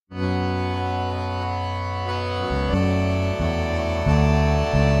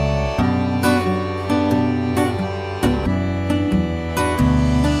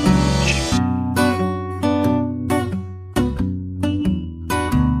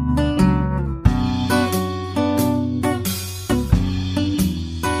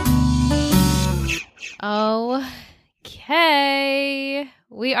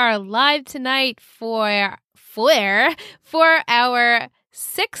We are live tonight for our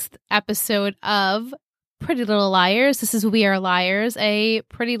 6th episode of Pretty Little Liars. This is We Are Liars, a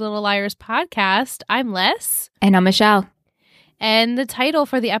Pretty Little Liars podcast. I'm Les. And I'm Michelle. And the title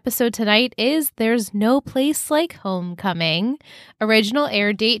for the episode tonight is There's No Place Like Homecoming. Original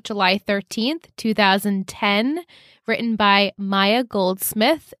air date July 13th, 2010. Written by Maya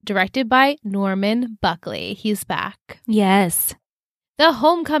Goldsmith. Directed by Norman Buckley. He's back. Yes. The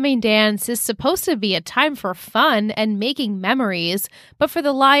homecoming dance is supposed to be a time for fun and making memories, but for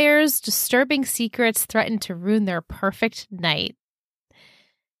the liars, disturbing secrets threaten to ruin their perfect night.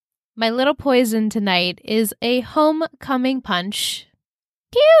 My little poison tonight is a homecoming punch.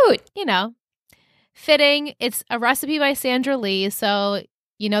 Cute! You know, fitting. It's a recipe by Sandra Lee, so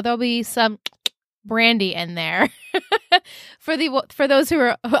there'll be some brandy in there for those who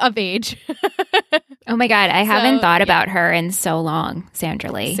are of age. Oh my God, I haven't thought about her in so long,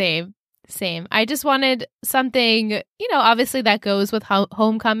 Sandra Lee. Same. I just wanted something, obviously that goes with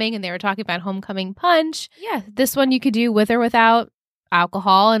homecoming, and they were talking about homecoming punch. Yeah, this one you could do with or without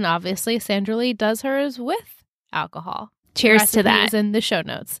alcohol, and obviously Sandra Lee does hers with alcohol. Cheers to that. Is in the show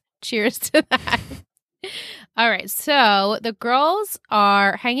notes. Cheers to that. All right, so the girls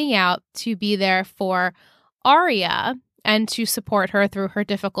are hanging out to be there for Aria and to support her through her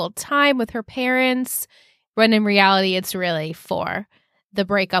difficult time with her parents, when in reality it's really for the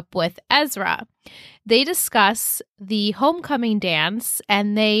breakup with Ezra. They discuss the homecoming dance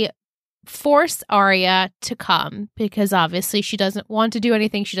and they force Aria to come because obviously she doesn't want to do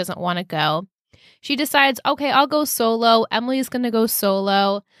anything. She doesn't want to go. She decides, okay, I'll go solo. Emily's going to go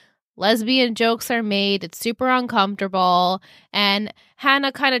solo. Lesbian jokes are made. It's super uncomfortable. And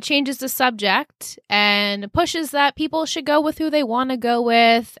Hannah kind of changes the subject and pushes that people should go with who they want to go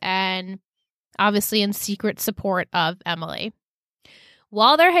with, and obviously in secret support of Emily.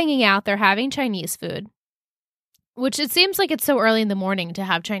 While they're hanging out, they're having Chinese food, which it seems like it's so early in the morning to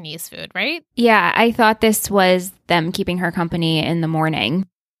have Chinese food, right? Yeah, I thought this was them keeping her company in the morning.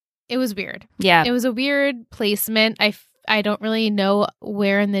 It was weird. Yeah. It was a weird placement. I don't really know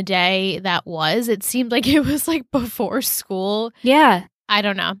where in the day that was. It seemed like it was like before school. Yeah. I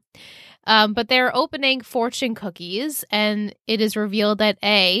don't know. But they're opening fortune cookies, and it is revealed that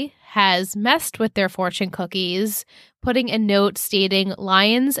A has messed with their fortune cookies, putting a note stating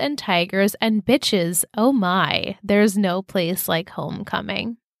lions and tigers and bitches. Oh my, there's no place like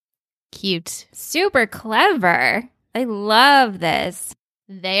homecoming. Cute. Super clever. I love this.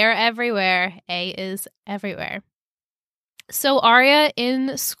 They are everywhere. A is everywhere. So Aria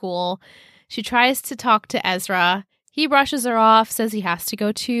in school, she tries to talk to Ezra. He brushes her off, says he has to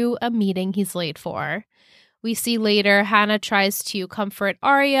go to a meeting he's late for. We see later Hannah tries to comfort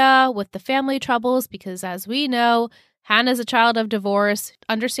Aria with the family troubles because, as we know, Hannah's a child of divorce,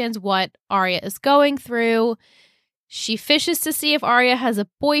 understands what Aria is going through. She fishes to see if Aria has a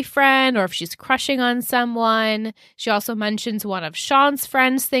boyfriend or if she's crushing on someone. She also mentions one of Sean's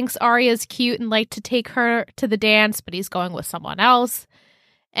friends thinks Aria's cute and like to take her to the dance, but he's going with someone else.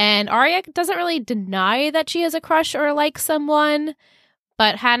 And Aria doesn't really deny that she has a crush or like someone,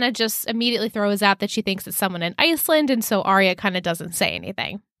 but Hannah just immediately throws out that she thinks it's someone in Iceland, and so Aria kind of doesn't say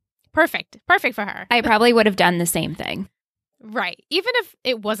anything. Perfect for her. I probably would have done the same thing. Right. Even if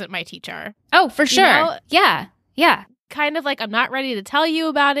it wasn't my teacher. Oh, for sure. Yeah. Kind of like, I'm not ready to tell you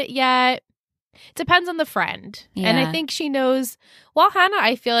about it yet. It depends on the friend. Yeah. And I think she knows, while Hannah,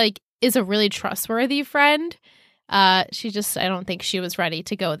 I feel like, is a really trustworthy friend, I don't think she was ready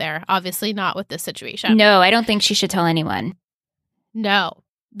to go there. Obviously not with this situation. No, I don't think she should tell anyone. No.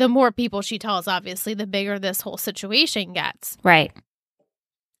 The more people she tells, obviously, the bigger this whole situation gets. Right.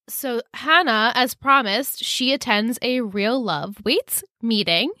 So Hannah, as promised, she attends a real love waits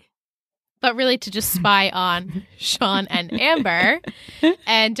meeting, but really to just spy on Sean and Amber.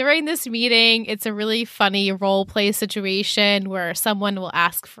 And during this meeting, it's a really funny role play situation where someone will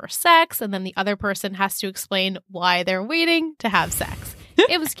ask for sex and then the other person has to explain why they're waiting to have sex.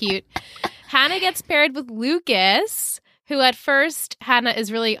 It was cute. Hannah gets paired with Lucas, who at first Hannah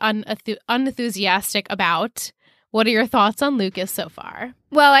is really unenthusiastic about. What are your thoughts on Lucas so far?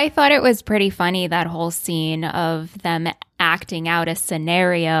 Well, I thought it was pretty funny, that whole scene of them acting out a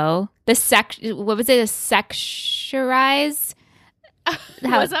scenario. What was it? A sexurize?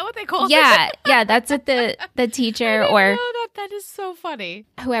 Was that what they called it? Yeah, that's what the teacher or that is so funny.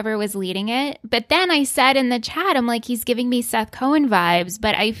 Whoever was leading it. But then I said in the chat, I'm like, he's giving me Seth Cohen vibes,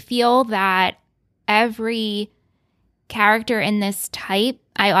 but I feel that every character in this type,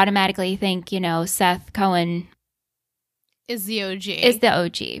 I automatically think, Seth Cohen is the OG. Is the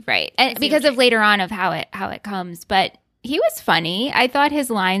OG, right? And because of later on of how it comes, but He was funny. I thought his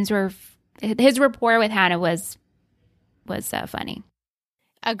rapport with Hannah was funny.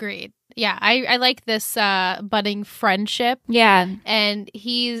 Agreed. Yeah, I like this budding friendship. Yeah. And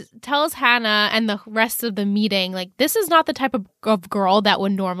he tells Hannah and the rest of the meeting, like, this is not the type of girl that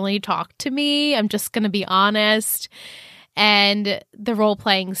would normally talk to me. I'm just going to be honest. And the role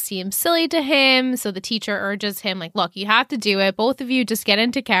playing seems silly to him. So the teacher urges him, like, look, you have to do it. Both of you just get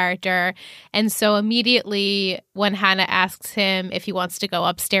into character. And so immediately when Hannah asks him if he wants to go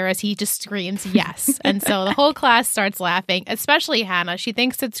upstairs, he just screams yes. And so the whole class starts laughing, especially Hannah. She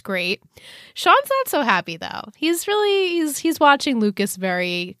thinks it's great. Sean's not so happy, though. He's watching Lucas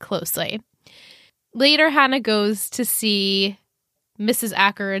very closely. Later, Hannah goes to see Mrs.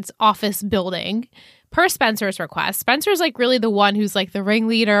 Ackard's office building per Spencer's request. Spencer's like really the one who's like the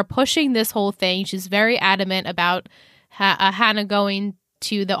ringleader pushing this whole thing. She's very adamant about Hannah going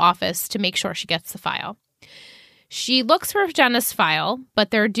to the office to make sure she gets the file. She looks for Jenna's file, but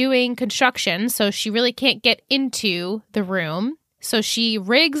they're doing construction, so she really can't get into the room. So she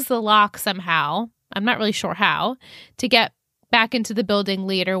rigs the lock somehow, I'm not really sure how, to get back into the building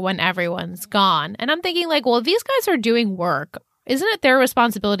later when everyone's gone. And I'm thinking like, well, if these guys are doing work, isn't it their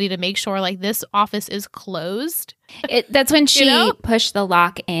responsibility to make sure like this office is closed? That's when she pushed the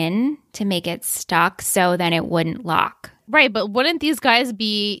lock in to make it stuck so then it wouldn't lock. Right, but wouldn't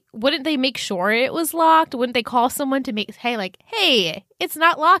they make sure it was locked? Wouldn't they call someone to hey, it's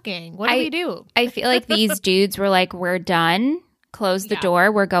not locking. What do we do? I feel like these dudes were like, we're done. Close the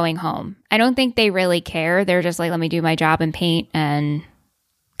door. We're going home. I don't think they really care. They're just like, let me do my job and paint and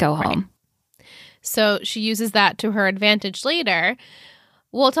go home. Right. So she uses that to her advantage later.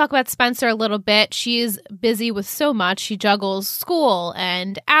 We'll talk about Spencer a little bit. She's busy with so much. She juggles school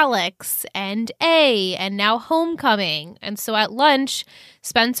and Alex and A and now homecoming. And so at lunch,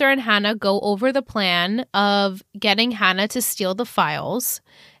 Spencer and Hannah go over the plan of getting Hannah to steal the files.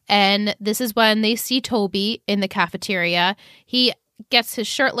 And this is when they see Toby in the cafeteria. He gets his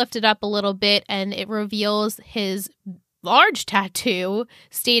shirt lifted up a little bit and it reveals his large tattoo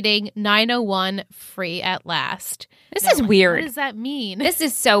stating 901 free at last. This is weird. What does that mean? This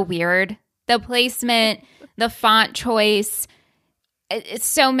is so weird. The placement, the font choice, it's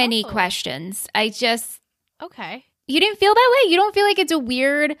so many questions. Okay. You didn't feel that way? You don't feel like it's a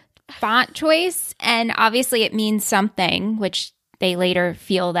weird font choice? And obviously it means something, which they later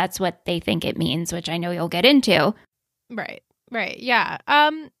feel that's what they think it means, which I know you'll get into. Right. Yeah.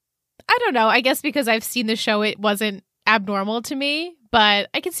 I don't know. I guess because I've seen the show, it wasn't abnormal to me, but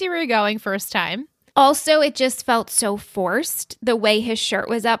I can see where you're going first time. Also, it just felt so forced, the way his shirt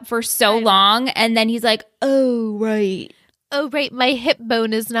was up for so long, and then he's like, oh, right, my hip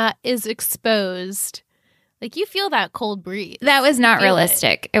bone is exposed. Like, you feel that cold breeze. That was not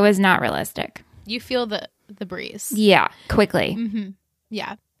realistic. It was not realistic. You feel the breeze. Yeah, quickly. Mm-hmm.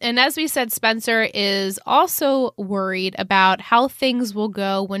 Yeah. And as we said, Spencer is also worried about how things will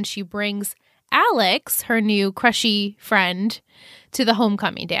go when she brings Alex, her new crushy friend, to the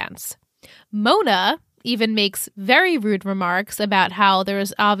homecoming dance. Mona even makes very rude remarks about how there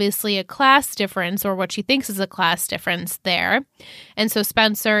is obviously a class difference, or what she thinks is a class difference there. And so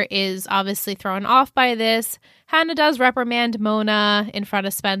Spencer is obviously thrown off by this. Hannah does reprimand Mona in front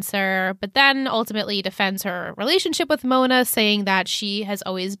of Spencer, but then ultimately defends her relationship with Mona, saying that she has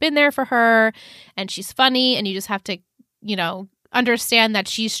always been there for her and she's funny, and you just have to, understand that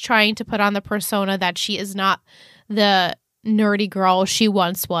she's trying to put on the persona that she is not the nerdy girl she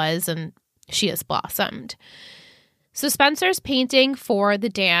once was, and she has blossomed. So Spencer's painting for the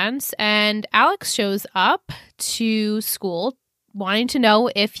dance, and Alex shows up to school wanting to know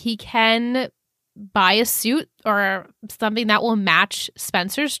if he can buy a suit or something that will match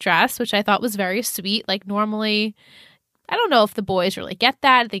Spencer's dress, which I thought was very sweet. Like, normally, I don't know if the boys really get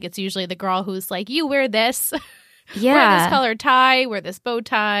that. I think it's usually the girl who's like, you wear this. Yeah. Wear this colored tie, wear this bow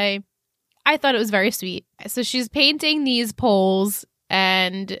tie. I thought it was very sweet. So she's painting these poles,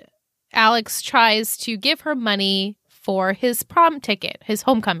 and Alex tries to give her money for his prom ticket, his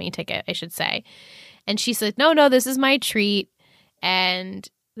homecoming ticket, I should say. And she said, no, this is my treat. And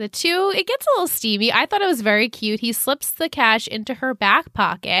the two, it gets a little steamy. I thought it was very cute. He slips the cash into her back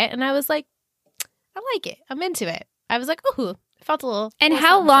pocket, and I was like, I like it. I'm into it. I was like, ooh. Felt a little. And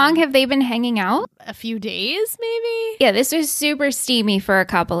how long have they been hanging out? A few days, maybe? Yeah, this was super steamy for a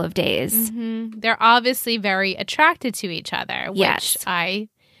couple of days. Mm-hmm. They're obviously very attracted to each other, which I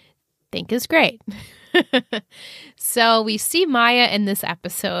think is great. So we see Maya in this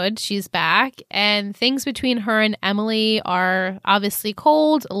episode. She's back, and things between her and Emily are obviously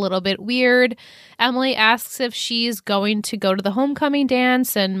cold, a little bit weird. Emily asks if she's going to go to the homecoming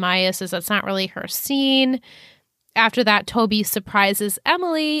dance, and Maya says that's not really her scene. After that, Toby surprises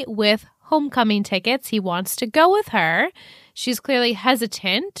Emily with homecoming tickets. He wants to go with her. She's clearly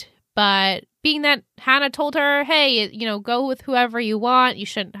hesitant, but being that Hannah told her, hey, go with whoever you want. You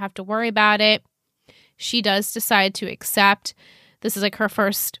shouldn't have to worry about it. She does decide to accept. This is like her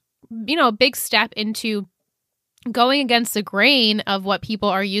first, big step into going against the grain of what people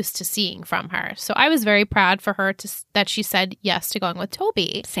are used to seeing from her. So I was very proud for her that she said yes to going with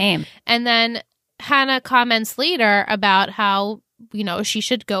Toby. Same. And then Hannah comments later about how, she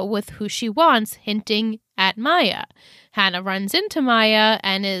should go with who she wants, hinting at Maya. Hannah runs into Maya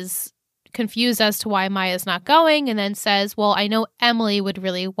and is confused as to why Maya's not going, and then says, well, I know Emily would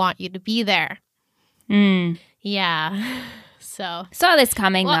really want you to be there. Yeah. So saw this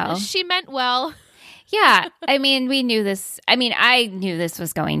coming, though. She meant well. Yeah. I mean, we knew this. I mean, I knew this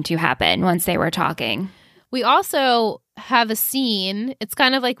was going to happen once they were talking. We also have a scene. It's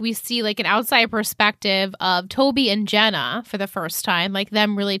kind of like we see like an outside perspective of Toby and Jenna for the first time, like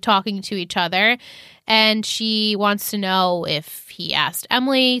them really talking to each other. And she wants to know if he asked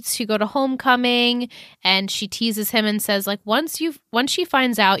Emily to go to homecoming. And she teases him and says, like, once she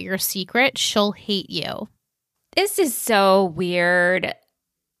finds out your secret, she'll hate you. This is so weird.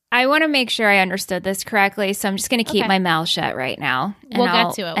 I want to make sure I understood this correctly, so I'm just going to keep my mouth shut right now. We'll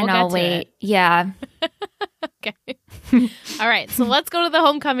get to it. I'll wait. Yeah. Okay. All right. So let's go to the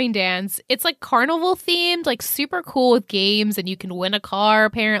homecoming dance. It's like carnival themed, like super cool with games, and you can win a car,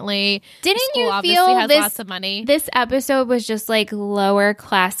 apparently. Didn't you obviously feel has lots of money. This episode was just like lower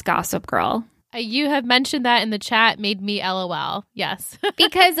class Gossip Girl? You have mentioned that in the chat, made me LOL. Yes.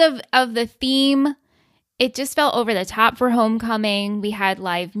 Because of the theme. It just felt over the top for homecoming. We had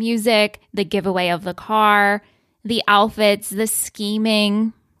live music, the giveaway of the car, the outfits, the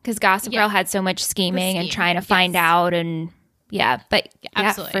scheming, because Gossip Girl had so much scheming and trying to find out. And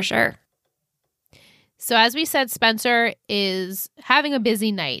absolutely. For sure. So as we said, Spencer is having a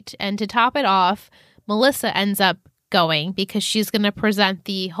busy night. And to top it off, Melissa ends up going because she's going to present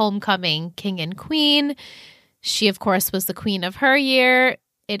the homecoming king and queen. She, of course, was the queen of her year.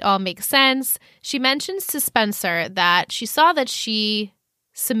 It all makes sense. She mentions to Spencer that she saw that she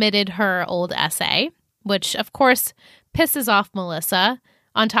submitted her old essay, which, of course, pisses off Melissa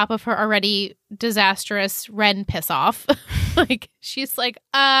on top of her already disastrous Ren piss off. Like, she's like,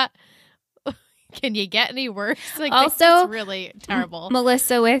 can you get any worse? Like, also, it's really terrible.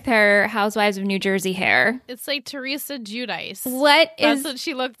 Melissa with her Housewives of New Jersey hair. It's like Teresa Giudice. That's what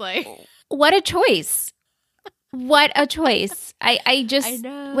she looked like. What a choice. What a choice. I just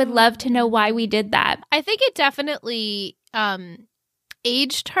would love to know why we did that. I think it definitely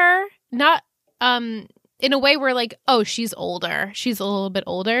aged her. Not in a way where like, oh, she's older. She's a little bit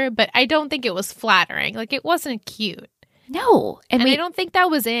older. But I don't think it was flattering. Like, it wasn't cute. No. And I don't think that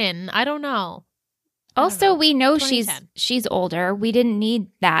was in. I don't know. Also, we know she's older. We didn't need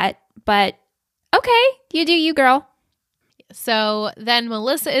that. But okay, you do you, girl. So then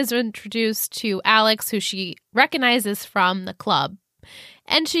Melissa is introduced to Alex, who she recognizes from the club.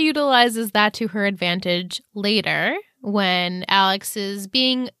 And she utilizes that to her advantage later when Alex is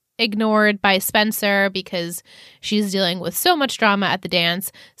being ignored by Spencer because she's dealing with so much drama at the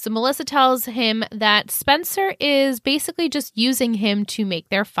dance. So Melissa tells him that Spencer is basically just using him to make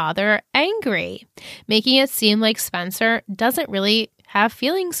their father angry, making it seem like Spencer doesn't really have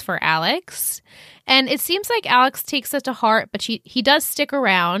feelings for Alex. And it seems like Alex takes it to heart, but he does stick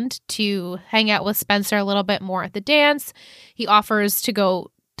around to hang out with Spencer a little bit more at the dance. He offers to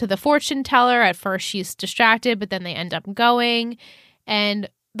go to the fortune teller. At first, she's distracted, but then they end up going. And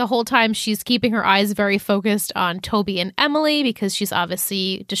the whole time, she's keeping her eyes very focused on Toby and Emily because she's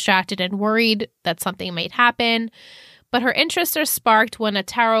obviously distracted and worried that something might happen. But her interests are sparked when a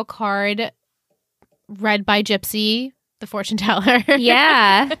tarot card read by Gypsy, the fortune teller.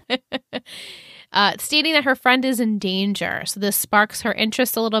 Yeah. Stating that her friend is in danger. So this sparks her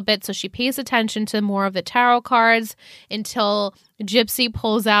interest a little bit. So she pays attention to more of the tarot cards until Gypsy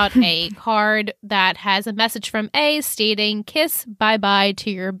pulls out a card that has a message from A stating, "Kiss bye-bye to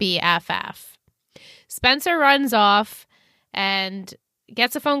your BFF." Spencer runs off and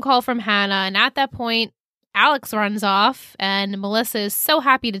gets a phone call from Hannah. And at that point, Alex runs off. And Melissa is so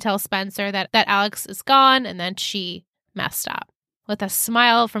happy to tell Spencer that Alex is gone and that she messed up. With a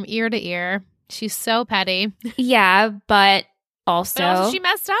smile from ear to ear. She's so petty. Yeah, but also she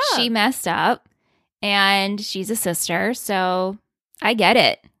messed up. She messed up, and she's a sister, so I get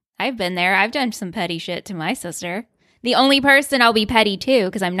it. I've been there. I've done some petty shit to my sister. The only person I'll be petty to,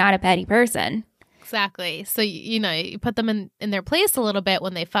 because I'm not a petty person. Exactly. So, you put them in their place a little bit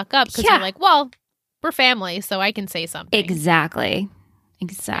when they fuck up, because you're like, well, we're family, so I can say something. Exactly.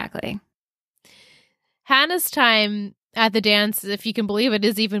 Hannah's time at the dance, if you can believe it,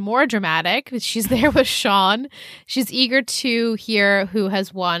 is even more dramatic. She's there with Sean. She's eager to hear who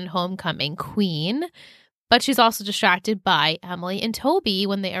has won homecoming queen, but she's also distracted by Emily and Toby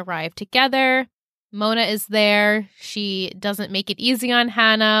when they arrive together. Mona is there. She doesn't make it easy on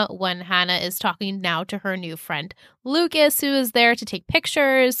Hannah when Hannah is talking now to her new friend Lucas, who is there to take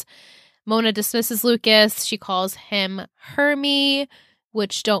pictures. Mona dismisses Lucas. She calls him Hermie,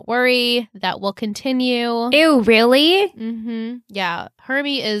 which, don't worry, that will continue. Ew, really? Mm-hmm. Yeah.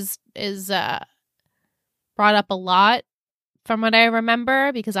 Hermie is brought up a lot from what I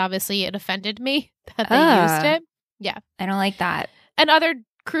remember, because obviously it offended me that they used it. Yeah. I don't like that. And other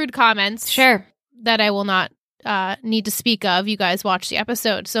crude comments. Sure. That I will not need to speak of. You guys watch the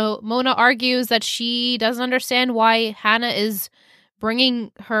episode. So Mona argues that she doesn't understand why Hannah is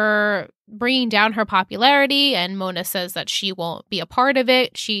bringing down her popularity, and Mona says that she won't be a part of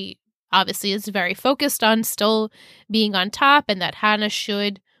it. She obviously is very focused on still being on top, and that Hannah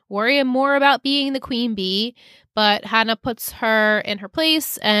should worry more about being the queen bee, but Hannah puts her in her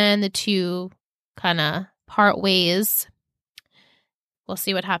place, and the two kind of part ways. We'll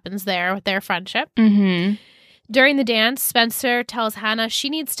see what happens there with their friendship. Mm-hmm. During the dance, Spencer tells Hannah she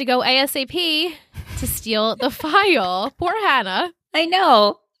needs to go ASAP to steal the file. Poor Hannah. I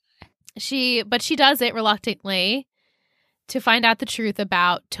know. But she does it reluctantly to find out the truth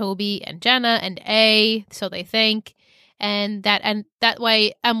about Toby and Jenna and A, so they think, and that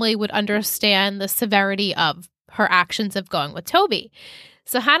way Emily would understand the severity of her actions of going with Toby.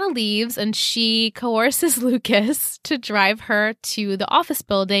 So Hannah leaves, and she coerces Lucas to drive her to the office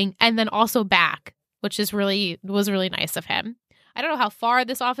building and then also back, which was really nice of him. I don't know how far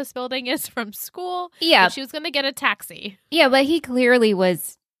this office building is from school. Yeah. But she was going to get a taxi. Yeah, but he clearly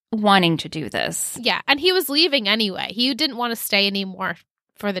was wanting to do this. Yeah, and he was leaving anyway. He didn't want to stay anymore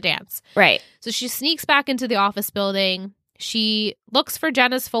for the dance. Right. So she sneaks back into the office building. She looks for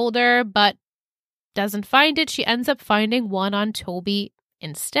Jenna's folder, but doesn't find it. She ends up finding one on Toby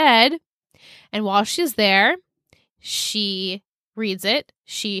instead. And while she's there, she reads it.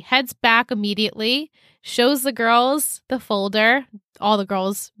 She heads back immediately, shows the girls the folder, all the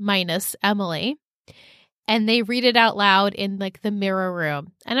girls minus Emily, and they read it out loud in like the mirror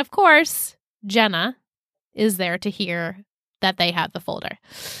room. And of course, Jenna is there to hear that they have the folder.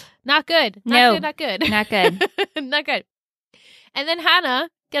 Not good. Not good. Not good. Not good. And then Hannah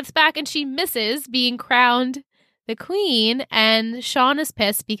gets back and she misses being crowned the queen, and Sean is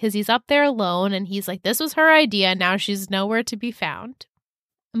pissed because he's up there alone, and he's like, this was her idea. Now she's nowhere to be found.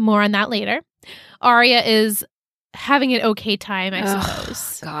 More on that later. Aria is having an okay time, I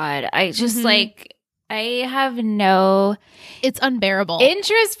suppose. God, I just I have no... It's unbearable.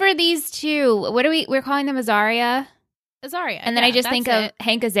 interest for these two. What are we're calling them Azaria? Azaria. And then I just think of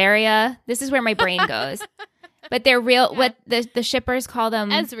Hank Azaria. This is where my brain goes. But they're real, what the shippers call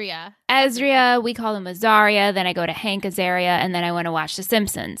them. Ezria. We call them Azaria. Then I go to Hank Azaria, and then I want to watch The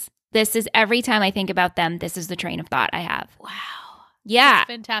Simpsons. This is, every time I think about them, this is the train of thought I have. Wow. Yeah. That's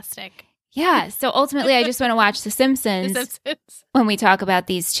fantastic. Yeah. So ultimately, I just want to watch The Simpsons, when we talk about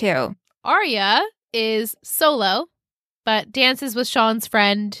these two. Aria is solo, but dances with Sean's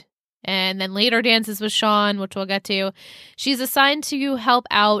friend, and then later dances with Sean, which we'll get to. She's assigned to help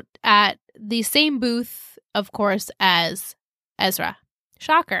out at the same booth, of course, as Ezra.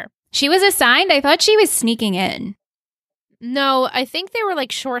 Shocker. She was assigned? I thought she was sneaking in. No, I think they were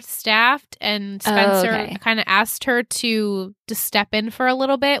like short-staffed, and Spencer kind of asked her to step in for a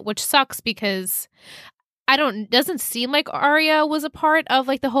little bit, which sucks because doesn't seem like Aria was a part of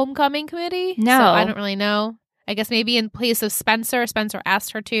like the homecoming committee. No. So I don't really know. I guess maybe in place of Spencer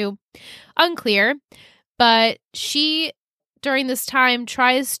asked her to. Unclear. But she, during this time,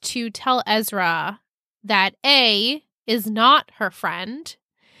 tries to tell Ezra that A is not her friend.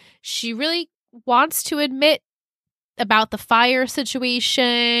 She really wants to admit about the fire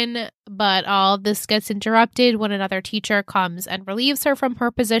situation, but all this gets interrupted when another teacher comes and relieves her from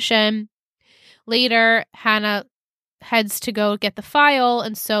her position. Later, Hannah heads to go get the file,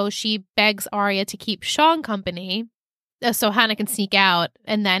 and so she begs Aria to keep Sean company so Hannah can sneak out.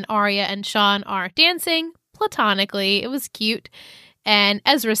 And then Aria and Sean are dancing platonically. It was cute. And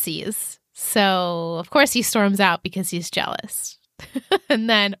Ezra sees. So, of course, he storms out because he's jealous. And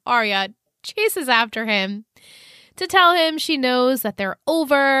then Aria chases after him to tell him she knows that they're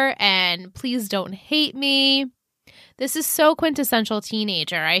over and please don't hate me. This is so quintessential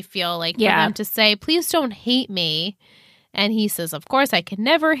teenager, I feel like, for him to say, please don't hate me. And he says, of course, I can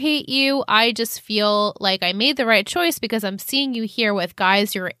never hate you. I just feel like I made the right choice because I'm seeing you here with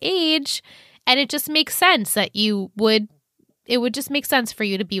guys your age. And it just makes sense that it would just make sense for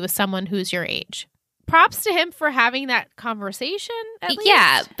you to be with someone who's your age. props to him for having that conversation, at least.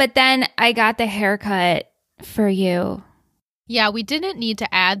 Yeah, but then I got the haircut for you. Yeah, we didn't need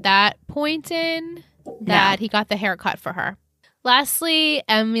to add that point in, that he got the haircut for her. Lastly,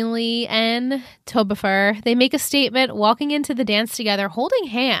 Emily and Tobifer, they make a statement walking into the dance together holding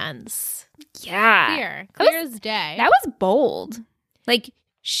hands. Yeah. Clear as day. That was bold. Like,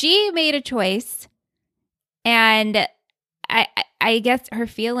 she made a choice, and I guess her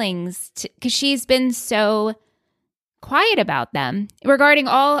feelings, because she's been so quiet about them regarding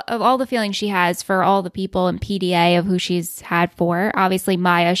all the feelings she has for all the people in PDA of who she's had for. Obviously,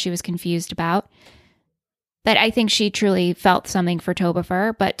 Maya, she was confused about. But I think she truly felt something for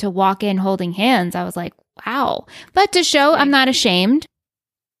Tobifer. But to walk in holding hands, I was like, wow. But to show I'm not ashamed.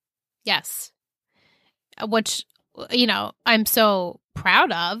 Yes. Which, I'm so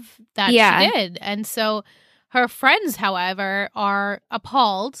proud of that she did. And so her friends, however, are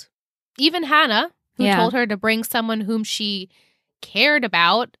appalled. Even Hannah, who told her to bring someone whom she cared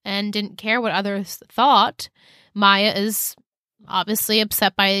about and didn't care what others thought. Maya is obviously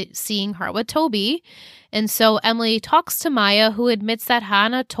upset by seeing her with Toby. And so Emily talks to Maya, who admits that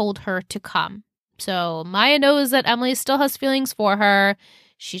Hannah told her to come. So Maya knows that Emily still has feelings for her.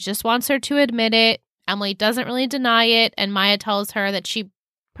 She just wants her to admit it. Emily doesn't really deny it. And Maya tells her that she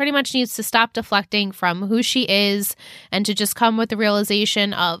pretty much needs to stop deflecting from who she is and to just come with the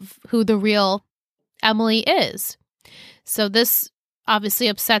realization of who the real Emily is. So this obviously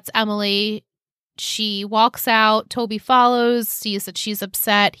upsets Emily. She walks out. Toby follows, sees that she's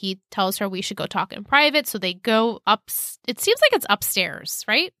upset. He tells her we should go talk in private. So they go up. It seems like it's upstairs,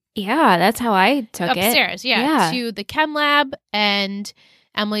 right? Yeah, that's how I took it. Upstairs, yeah, to the chem lab. And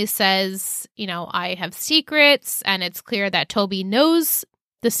Emily says, I have secrets. And it's clear that Toby knows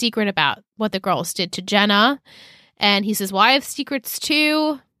the secret about what the girls did to Jenna. And he says, well, I have secrets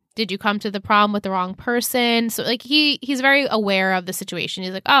too. Did you come to the prom with the wrong person? So he's very aware of the situation.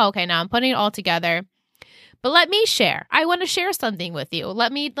 He's like, oh, okay, now I'm putting it all together. But let me share. I want to share something with you.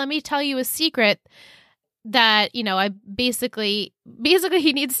 Let me tell you a secret that, I basically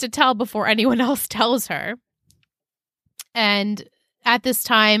he needs to tell before anyone else tells her. And at this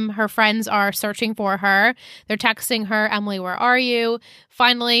time, her friends are searching for her. They're texting her, Emily, where are you?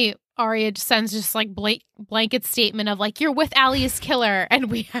 Finally, Aria sends just blanket statement of you're with Ali's killer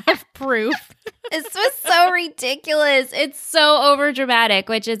and we have proof. This was so ridiculous. It's so overdramatic,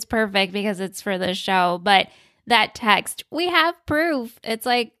 which is perfect because it's for the show. But that text, we have proof. It's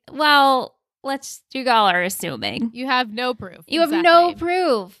like, well, you all are assuming. You have no proof. You have no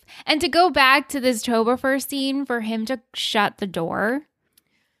proof. And to go back to this Tobifer scene for him to shut the door.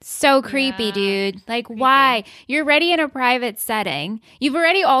 So creepy, dude. Creepy. Why? You're already in a private setting. You've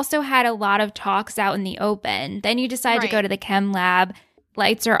already also had a lot of talks out in the open. Then you decide to go to the chem lab.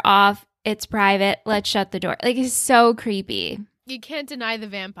 Lights are off. It's private. Let's shut the door. It's so creepy. You can't deny the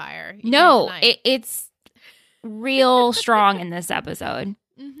vampire. It's real strong in this episode.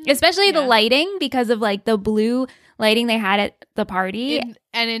 Mm-hmm. Especially the lighting because of the blue lighting they had at the party.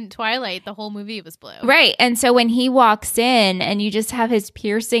 And in Twilight, the whole movie was blue. Right. And so when he walks in and you just have his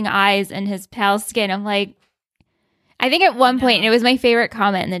piercing eyes and his pale skin, I'm like, I think at one point, and it was my favorite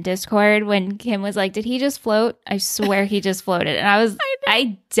comment in the Discord when Kim was like, did he just float? I swear he just floated. And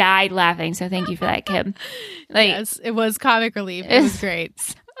I died laughing. So thank you for that, Kim. Yes, it was comic relief. It was great.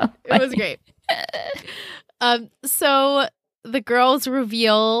 It was great. So the girls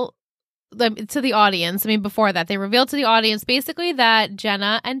reveal to the audience. Before that, they revealed to the audience basically that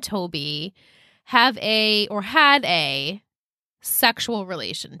Jenna and Toby had a sexual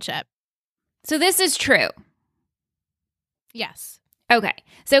relationship. So this is true. Yes. Okay.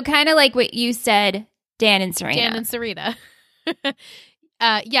 So kind of like what you said, Dan and Serena.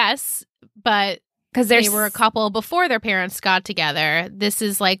 Yes, but because they were a couple before their parents got together. This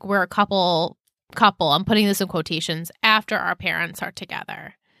is we're a couple. I'm putting this in quotations after our parents are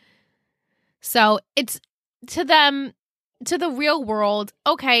together. So it's to them, to the real world,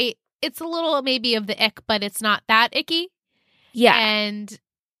 okay, it's a little maybe of the ick, but it's not that icky. Yeah.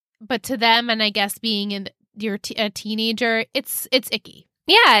 But to them, and I guess being a teenager, it's icky.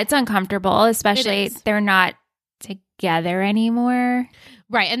 Yeah, it's uncomfortable, especially they're not together anymore.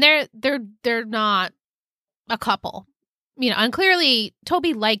 Right. And they're not a couple. And clearly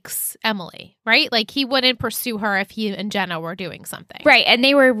Toby likes Emily, right? He wouldn't pursue her if he and Jenna were doing something. Right. And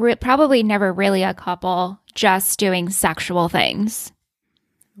they were probably never really a couple, just doing sexual things.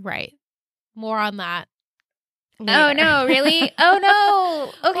 Right. More on that later. Oh, no, really? Oh,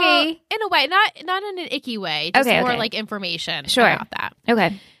 no. Okay. Well, in a way, not in an icky way. Just more information about that.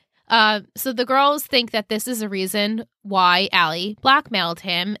 Okay. So the girls think that this is a reason why Ali blackmailed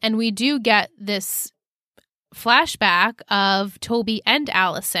him. And we do get this flashback of Toby and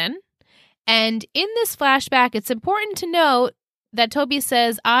Allison. And in this flashback, it's important to note that Toby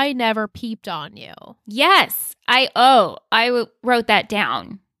says, "I never peeped on you." Yes. I wrote that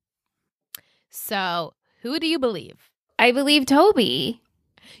down. So who do you believe? I believe Toby.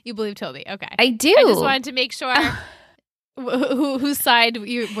 You believe Toby. Okay. I do. I just wanted to make sure whose side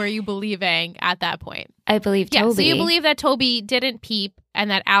were you believing at that point. I believe Toby. Yeah, so you believe that Toby didn't peep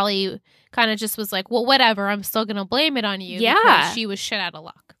and that Allie kind of just was like, well, whatever, I'm still going to blame it on you because she was shit out of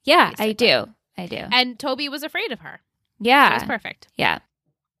luck. Yeah, basically. I do. And Toby was afraid of her. Yeah. So it was perfect. Yeah.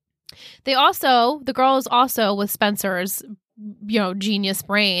 The girls also, with Spencer's, genius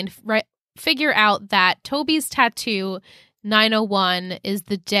brain, figure out that Toby's tattoo 901 is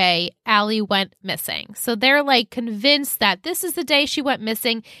the day Allie went missing. So they're like convinced that this is the day she went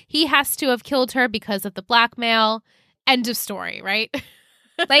missing. He has to have killed her because of the blackmail. End of story, right?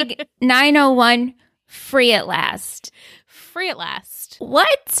 Like 901, free at last. Free at last.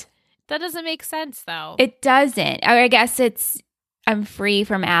 What? That doesn't make sense, though. It doesn't. Or I guess I'm free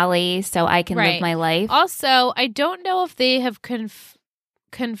from Allie, so I can live my life. Also, I don't know if they have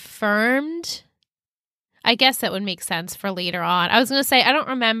confirmed. I guess that would make sense for later on. I was going to say, I don't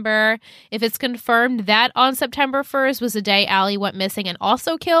remember if it's confirmed that on September 1st was the day Allie went missing and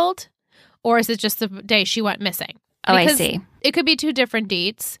also killed, or is it just the day she went missing? Because I see. It could be two different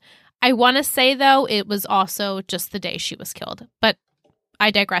dates. I want to say, though, it was also just the day she was killed. But I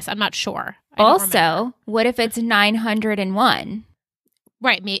digress. I'm not sure. Also, what if it's 901?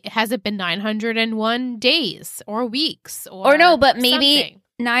 Right. Has it been 901 days or weeks? Or no, but maybe something?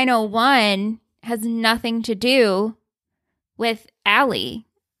 901 has nothing to do with Allie.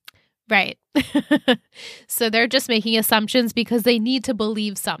 Right. So they're just making assumptions because they need to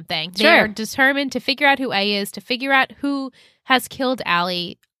believe something. Sure. They're determined to figure out who A is, to figure out who has killed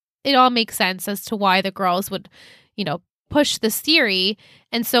Allie. It all makes sense as to why the girls would, push this theory.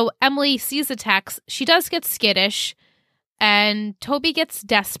 And so Emily sees the text. She does get skittish, and Toby gets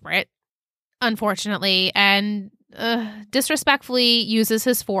desperate, unfortunately, and disrespectfully uses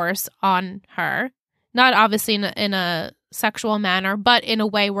his force on her. Not obviously in a sexual manner, but in a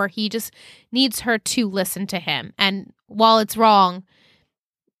way where he just needs her to listen to him. And while it's wrong,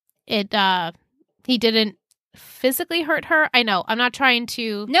 he didn't physically hurt her. I know. I'm not trying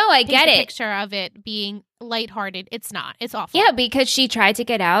to I get it. Picture of it being lighthearted. It's not. It's awful. Yeah, because she tried to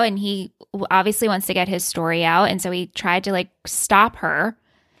get out, and he obviously wants to get his story out, and so he tried to stop her.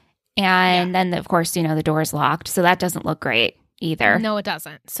 And then, of course, the door's locked, so that doesn't look great either. No, it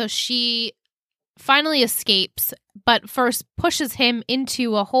doesn't. So she finally escapes, but first pushes him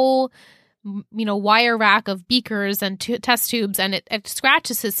into a whole, wire rack of beakers and test tubes, and it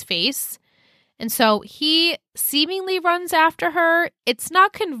scratches his face. And so he seemingly runs after her. It's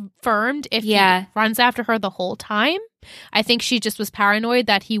not confirmed if he runs after her the whole time. I think she just was paranoid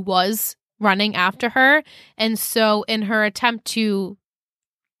that he was running after her. And so in her attempt to,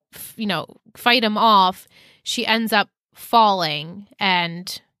 fight him off, she ends up falling.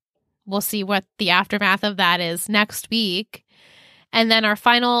 And we'll see what the aftermath of that is next week. And then our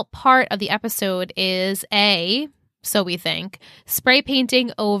final part of the episode is so we think, spray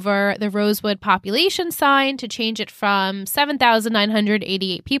painting over the Rosewood population sign to change it from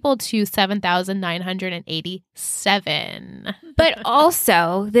 7,988 people to 7,987. But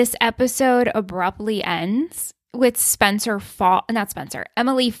also, this episode abruptly ends with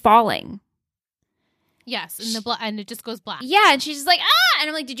Emily falling. Yes, and it just goes black. Yeah, and she's just like, ah! And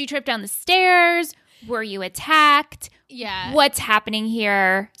I'm like, did you trip down the stairs? Were you attacked? Yeah. What's happening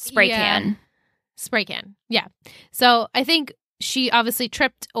here? Spray can. Yeah. So I think she obviously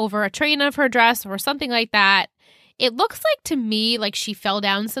tripped over a train of her dress or something like that. It looks like to me like she fell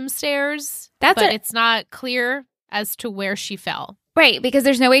down some stairs, but it's not clear as to where she fell. Right, because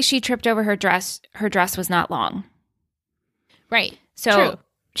there's no way she tripped over her dress. Her dress was not long. Right. So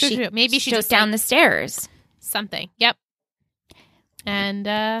True. Maybe she just down the stairs. Something. Yep.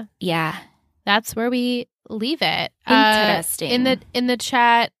 And yeah. That's where we leave it. Interesting. In the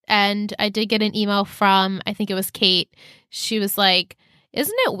chat, and I did get an email from, I think it was Kate. She was like,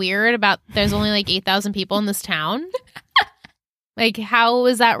 isn't it weird about there's only 8,000 people in this town? How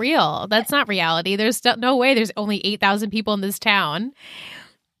is that real? That's not reality. There's no way there's only 8,000 people in this town.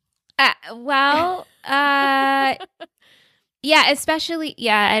 Yeah, especially,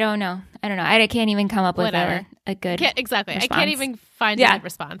 I don't know. I can't even come up with a good exactly. response. I can't even find a good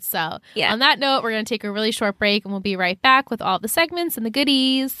response. So on that note, we're going to take a really short break, and we'll be right back with all the segments and the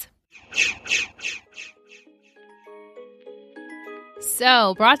goodies.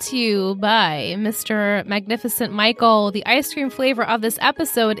 So, brought to you by Mr. Magnificent Michael. The ice cream flavor of this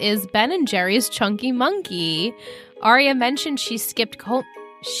episode is Ben & Jerry's Chunky Monkey. Aria mentioned she'd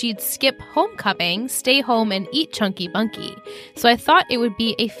skip homecoming, stay home, and eat Chunky Monkey. So I thought it would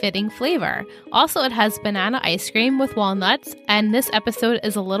be a fitting flavor. Also, it has banana ice cream with walnuts, and this episode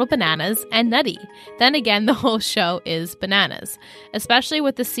is a little bananas and nutty. Then again, the whole show is bananas, especially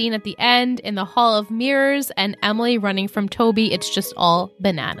with the scene at the end in the Hall of Mirrors and Emily running from Toby. It's just all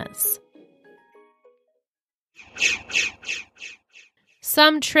bananas.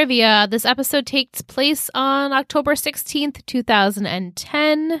 Some trivia. This episode takes place on October 16th,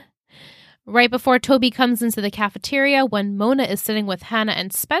 2010. Right before Toby comes into the cafeteria, when Mona is sitting with Hannah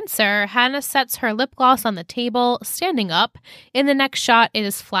and Spencer, Hannah sets her lip gloss on the table, standing up. In the next shot, it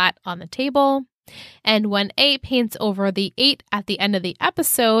is flat on the table. And when A paints over the 8 at the end of the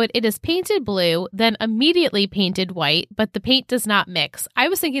episode, it is painted blue, then immediately painted white, but the paint does not mix. I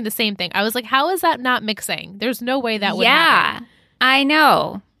was thinking the same thing. I was like, how is that not mixing? There's no way that would happen. I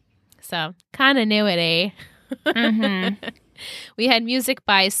know. So, continuity. Mm-hmm. We had music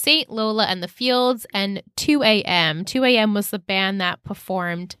by Saint Lola and the Fields and 2AM. 2AM was the band that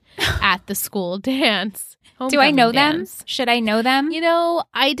performed at the school dance. Do I know dance. them? Should I know them? You know,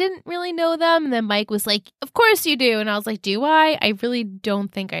 I didn't really know them. And then Mike was like, of course you do. And I was like, do I? I really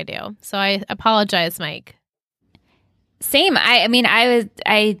don't think I do. So I apologize, Mike. Same. I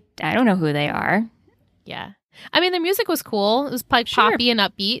don't know who they are. Yeah. I mean, the music was cool. It was like poppy and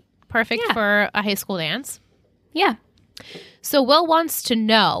upbeat. Perfect for a high school dance. Yeah. So Will wants to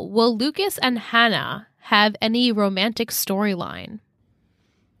know, will Lucas and Hannah have any romantic storyline?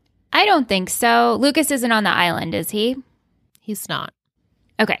 I don't think so. Lucas isn't on the island, is he? He's not.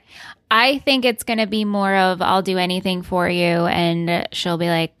 Okay. I think it's going to be more of I'll do anything for you, and she'll be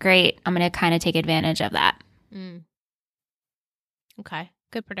like, great, I'm going to kind of take advantage of that. Okay.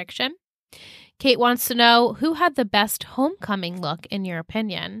 Good prediction. Kate wants to know, who had the best homecoming look in your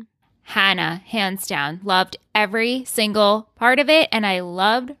opinion? Hannah, hands down. Loved every single part of it, and I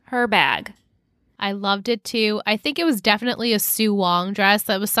loved her bag. I loved it too. I think it was definitely a Sue Wong dress.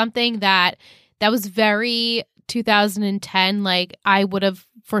 That was something that was very 2010. Like, I would have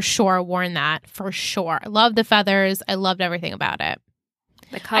for sure worn that, for sure. I loved the feathers. I loved everything about it.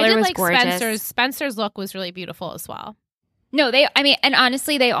 The color was gorgeous. Spencer's look was really beautiful as well. No, and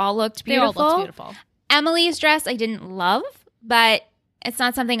honestly, they all looked beautiful. They all looked beautiful. Emily's dress I didn't love, but it's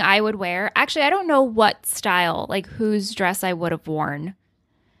not something I would wear. Actually, I don't know what style, like whose dress I would have worn.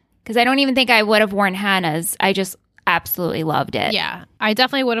 Because I don't even think I would have worn Hannah's. I just absolutely loved it. Yeah, I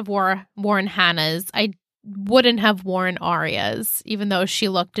definitely would have worn Hannah's. I wouldn't have worn Aria's, even though she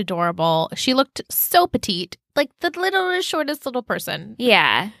looked adorable. She looked so petite, like the shortest little person.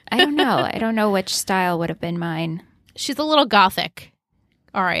 Yeah, I don't know. I don't know which style would have been mine. She's a little gothic,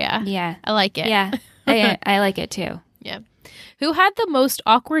 Aria. Yeah. I like it. Yeah, I like it too. Yeah. Who had the most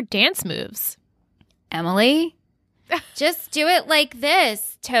awkward dance moves? Emily? Just do it like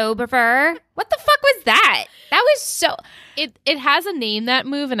this, Tobifer. What the fuck was that? That was so... It has a name, that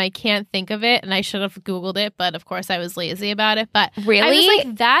move, and I can't think of it, and I should have Googled it, but of course I was lazy about it. But really? I was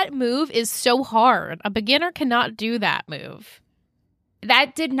like, that move is so hard. A beginner cannot do that move.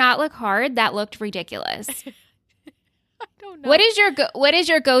 That did not look hard. That looked ridiculous. I don't know. What is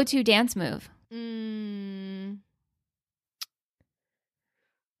your go-to dance move?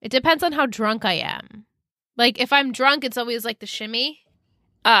 It depends on how drunk I am. Like, if I'm drunk, it's always like the shimmy.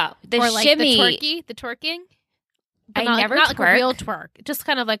 Oh, or shimmy. Like the twerking. But not like a real twerk. Just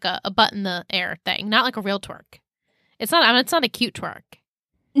kind of like a butt in the air thing. Not like a real twerk. It's not a cute twerk.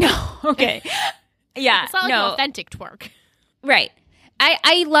 No. Okay. Yeah. It's not like an authentic twerk. Right.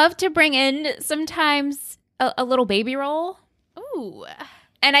 I love to bring in sometimes a little baby roll. Ooh.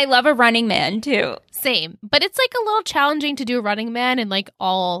 And I love a running man too. Same. But it's like a little challenging to do a running man in like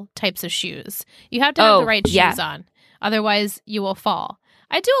all types of shoes. You have to have the right shoes on. Otherwise you will fall.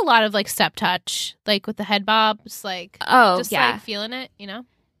 I do a lot of like step touch, like with the head bobs, like like feeling it, you know?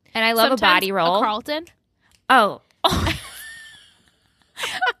 And I love sometimes a body roll. A Carlton. Oh.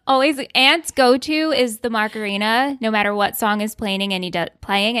 Always Ant's go-to is the Macarena, no matter what song is playing, and he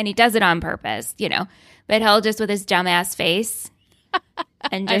does it on purpose, you know. But he'll just with his dumbass face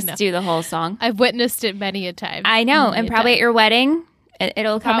and just do the whole song. I've witnessed it many a time. I know, and probably at your wedding,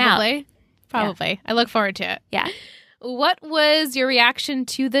 it'll come out. Probably. Yeah. I look forward to it. Yeah. What was your reaction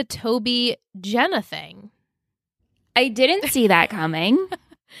to the Toby Jenna thing? I didn't see that coming.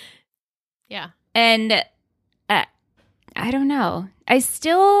 Yeah. And I don't know. I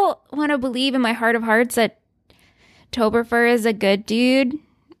still want to believe in my heart of hearts that Tobifer is a good dude.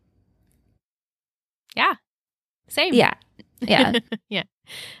 Yeah. Same. Yeah. Yeah. Yeah.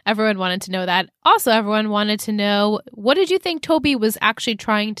 Everyone wanted to know that. Also, everyone wanted to know, what did you think Toby was actually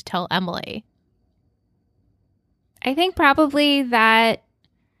trying to tell Emily? I think probably that,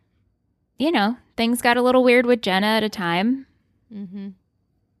 things got a little weird with Jenna at a time. Mm-hmm.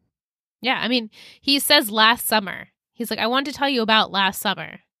 Yeah, I mean, he says last summer. He's like, I wanted to tell you about last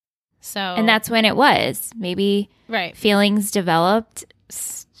summer. So, And that's when it was. Maybe right. feelings developed,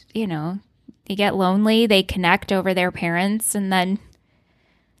 they get lonely, they connect over their parents, and then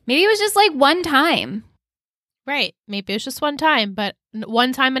maybe it was just like one time. Right. Maybe it was just one time, but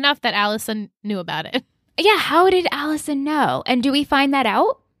one time enough that Allison knew about it. Yeah, how did Allison know? And do we find that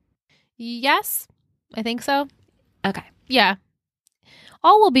out? Yes, I think so. Okay. Yeah.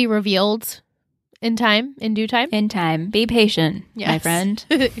 All will be revealed in time, in due time. In time. Be patient, Yes. my friend.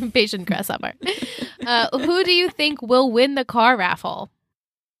 Patient grasshopper. Who do you think will win the car raffle?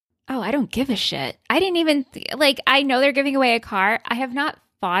 Oh, I don't give a shit. I didn't even, I know they're giving away a car. I have not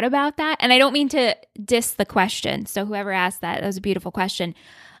thought about that. And I don't mean to diss the question. So whoever asked that was a beautiful question.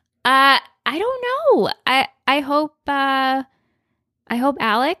 I don't know. I hope Alex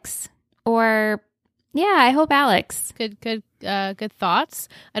I hope Alex. Good thoughts.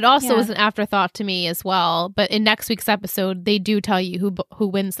 It also was an afterthought to me as well. But in next week's episode, they do tell you who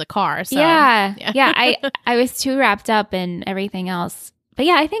wins the car. So, yeah. I was too wrapped up in everything else. But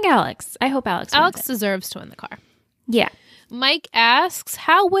yeah, I think Alex. I hope Alex. Alex deserves to win the car. Yeah. Mike asks,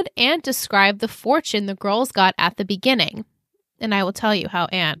 how would Aunt describe the fortune the girls got at the beginning? And I will tell you how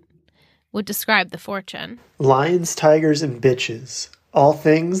Aunt would describe the fortune. Lions, tigers, and bitches. All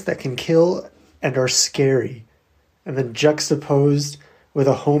things that can kill and are scary. And then juxtaposed with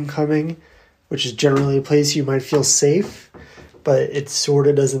a homecoming, which is generally a place you might feel safe, but it sort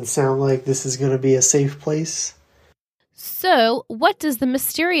of doesn't sound like this is going to be a safe place. So, what does the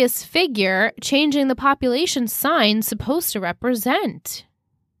mysterious figure changing the population sign supposed to represent?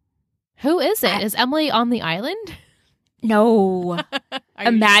 Who is it? Is Emily on the island? No.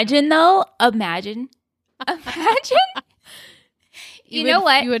 Imagine, though. Imagine. You know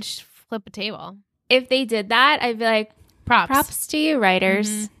what? You would flip a table. If they did that, I'd be like, props to you,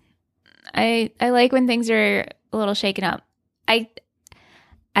 writers. Mm-hmm. I like when things are a little shaken up.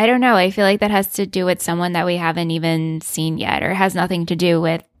 I don't know. I feel like that has to do with someone that we haven't even seen yet, or has nothing to do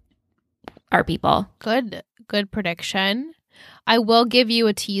with our people. Good prediction. I will give you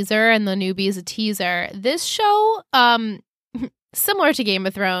a teaser, and the newbies a teaser. This show, similar to Game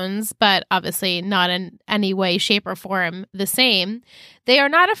of Thrones, but obviously not in any way, shape, or form the same. They are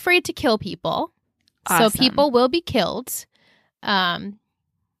not afraid to kill people. Awesome. So people will be killed. I'll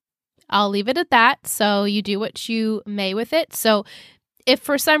leave it at that. So you do what you may with it. So if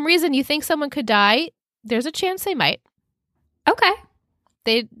for some reason you think someone could die, there's a chance they might. Okay.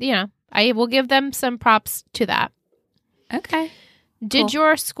 I will give them some props to that. Okay. Did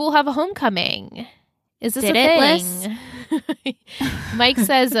your school have a homecoming? Is this Did a it, thing? Mike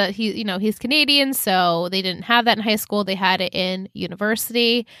says he's Canadian, so they didn't have that in high school. They had it in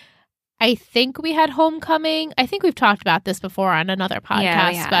university. I think we had homecoming. I think we've talked about this before on another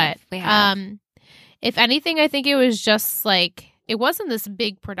podcast, we have. If anything, I think it was just like, it wasn't this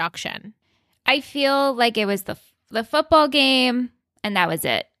big production. I feel like it was the football game, and that was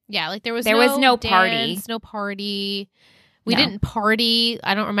it. Yeah, like there was no dance, party. No party. We didn't party.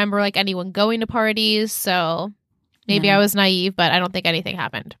 I don't remember like anyone going to parties, so maybe I was naive, but I don't think anything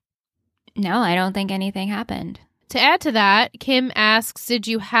happened. No, I don't think anything happened. To add to that, Kim asks, did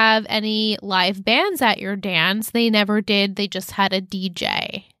you have any live bands at your dance? They never did. They just had a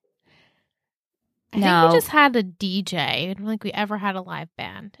DJ. I think we just had a DJ. I don't think we ever had a live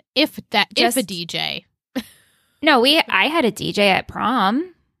band. If a DJ. No, I had a DJ at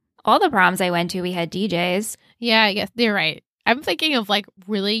prom. All the proms I went to, we had DJs. Yeah, I guess you're right. I'm thinking of like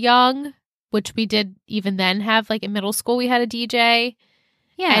really young, which we did even then have. Like in middle school, we had a DJ.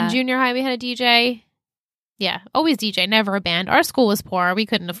 Yeah. And junior high, we had a DJ. Yeah, always DJ, never a band. Our school was poor. We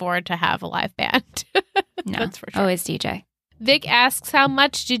couldn't afford to have a live band. No, that's for sure. Always DJ. Vic asks, how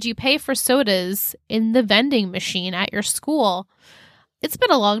much did you pay for sodas in the vending machine at your school? It's been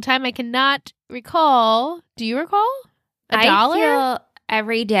a long time. I cannot recall. Do you recall? $1? I feel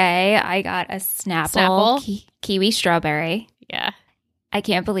every day I got a Snapple. Kiwi strawberry. Yeah. I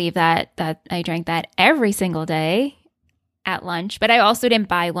can't believe that I drank that every single day at lunch. But I also didn't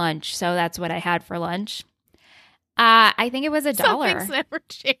buy lunch, so that's what I had for lunch. I think it was $1. Something's never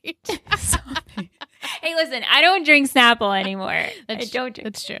changed. Hey, listen, I don't drink Snapple anymore. That's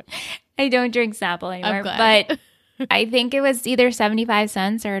true. I don't drink Snapple anymore. I'm glad. But I think it was either 75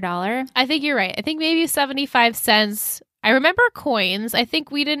 cents or $1. I think you're right. I think maybe 75 cents I remember coins. I think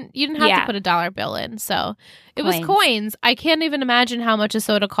you didn't have Yeah. to put a dollar bill in. So it was Coins. coins. I can't even imagine how much a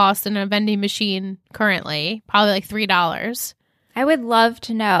soda costs in a vending machine currently. Probably like $3. I would love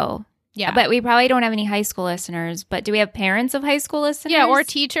to know. Yeah. But we probably don't have any high school listeners. But do we have parents of high school listeners? Yeah, or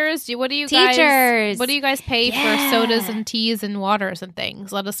teachers. What do you Teachers. What do you guys pay Yeah. for sodas and teas and waters and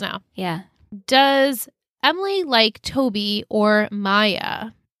things? Let us know. Yeah. Does Emily like Toby or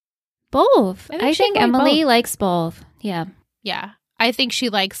Maya? Both. I think I she think liked Emily both. likes both. Yeah. Yeah. I think she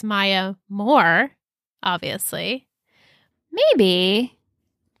likes Maya more, obviously. Maybe.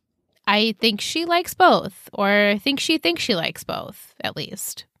 I think she likes both, or I think she thinks she likes both, at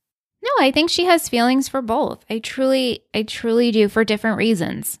least. No, I think she has feelings for both. I truly do, for different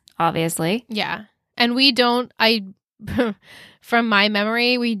reasons, obviously. Yeah. And we don't, from my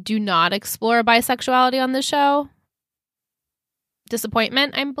memory, we do not explore bisexuality on the show.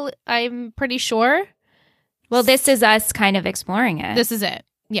 Disappointment, I'm pretty sure. Well, this is us kind of exploring it. This is it.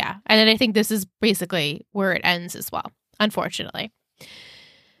 Yeah. And then I think this is basically where it ends as well, unfortunately.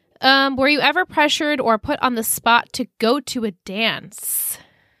 Were you ever pressured or put on the spot to go to a dance?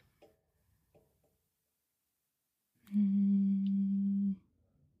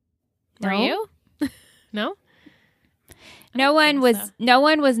 Were No. you? No? No one think was so. no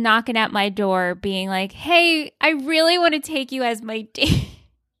one was knocking at my door being like, "Hey, I really want to take you as my date."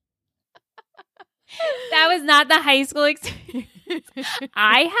 That was not the high school experience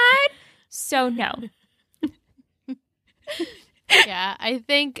I had. So no. Yeah, I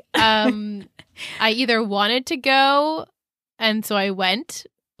think I either wanted to go and so I went,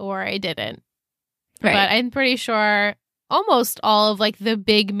 or I didn't. Right. But I'm pretty sure almost all of like the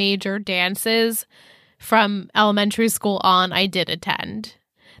big major dances from elementary school on I did attend.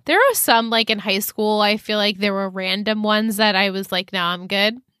 There are some like in high school, I feel like there were random ones that I was like, no, I'm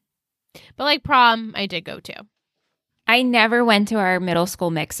good. But like prom, I did go to. I never went to our middle school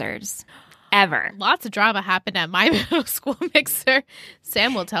mixers. Ever. Lots of drama happened at my middle school mixer.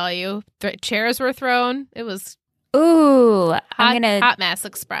 Sam will tell you. Chairs were thrown. It was Ooh, hot mess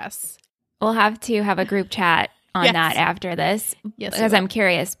express. we'll have to have a group chat on Yes. that after this Yes, because we I'm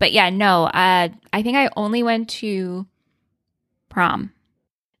curious. But yeah, no, I think I only went to prom.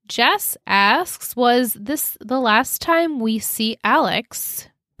 Jess asks, was this the last time we see Alex?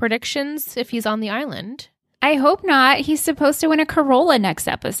 Predictions if he's on the island? I hope not. He's supposed to win a Corolla next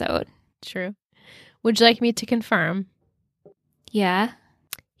episode. True. Would you like me to confirm? Yeah.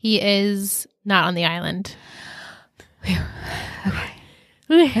 He is not on the island.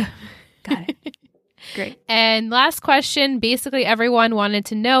 Okay. Got it. Great. And last question. Basically, everyone wanted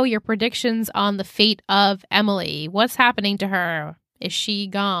to know your predictions on the fate of Emily. What's happening to her? Is she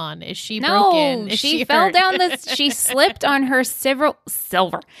gone? Is she broken? Is she fell hurt? down the. She slipped on her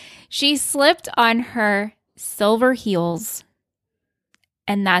silver. She slipped on her silver heels,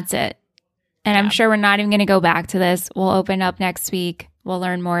 and that's it. And I'm Yeah. sure we're not even going to go back to this. We'll open up next week. We'll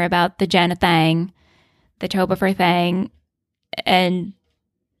learn more about the Jenna thing, the Topher thing, and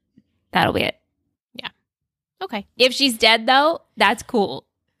that'll be it. Okay. If she's dead, though, that's cool,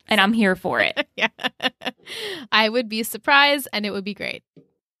 and I'm here for it. Yeah. I would be surprised, and it would be great.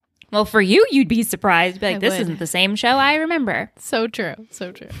 Well, for you, you'd be surprised. Be like, I this would. isn't the same show I remember. So true.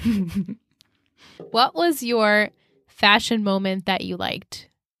 So true. What was your fashion moment that you liked?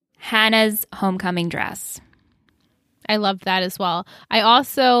 Hannah's homecoming dress. I loved that as well. I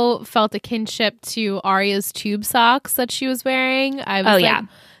also felt a kinship to Arya's tube socks that she was wearing. I was Oh, like, yeah.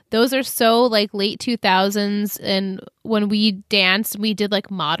 those are so like late 2000s. And when we danced, we did like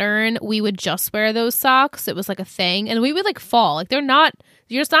modern, we would just wear those socks. It was like a thing. And we would like fall. Like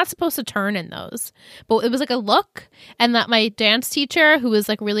you're just not supposed to turn in those. But it was like a look. And that my dance teacher, who was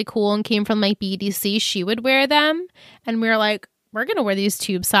like really cool and came from like BDC, she would wear them. And we were like, we're going to wear these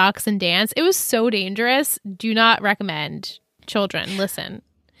tube socks and dance. It was so dangerous. Do not recommend. Children, listen.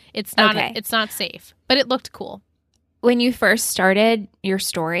 It's not Okay. it's not safe, but it looked cool. When you first started your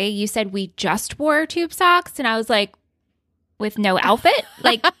story, you said we just wore tube socks. And I was like, with no outfit?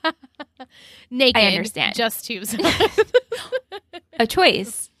 Like, Naked. I understand. Just tube socks. a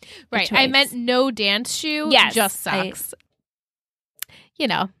choice. Right. A I choice. meant no dance shoe, Yes, just socks.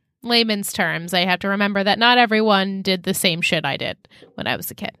 Layman's terms. I have to remember that not everyone did the same shit I did when I was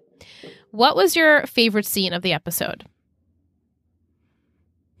a kid. What was your favorite scene of the episode?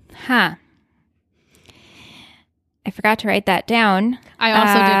 Huh. I forgot to write that down. I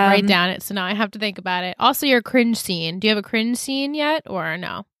also didn't write Um, down it, so now I have to think about it. Also, your cringe scene. Do you have a cringe scene yet, or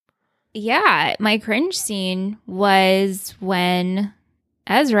no? Yeah, my cringe scene was when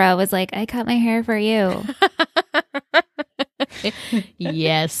Ezra was like, I cut my hair for you.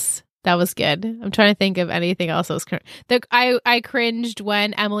 Yes. That was good. I'm trying to think of anything else that was I cringed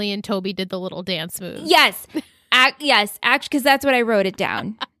when Emily and Toby did the little dance move. Yes. Yes, actually, because that's what I wrote it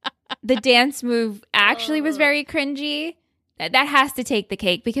down. The dance move actually was very cringy. That has to take the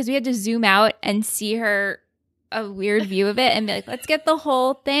cake because we had to zoom out and see a weird view of it and be like, let's get the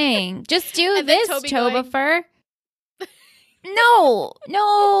whole thing. Just do And then this, Toby Chobafer.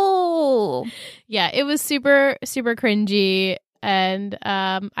 No. Yeah, it was super, super cringy. And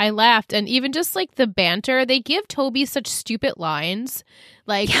I laughed. And even just like the banter, they give Toby such stupid lines.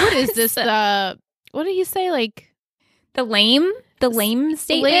 Like, what is this? What did he say? Like The lame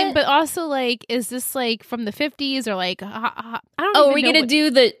statement. lame, but also like, is this like from the 50s or like, I don't Oh, even are we know going to do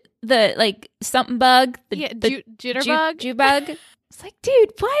the like something bug? The jitterbug? Jewbug? It's like,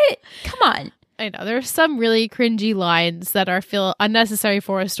 dude, what? Come on. I know there's some really cringy lines that feel unnecessary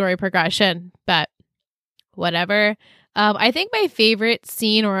for a story progression, but whatever. I think my favorite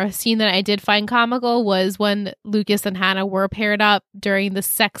scene, or a scene that I did find comical, was when Lucas and Hannah were paired up during the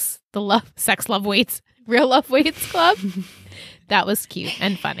real love weights club. That was cute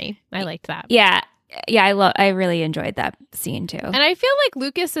and funny. I liked that. Yeah. I really enjoyed that scene too. And I feel like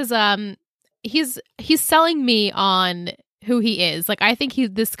Lucas is he's selling me on who he is. Like, I think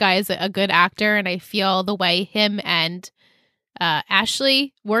this guy is a good actor, and I feel the way him and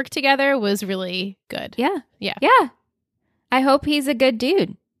Ashley worked together was really good. Yeah. Yeah. I hope he's a good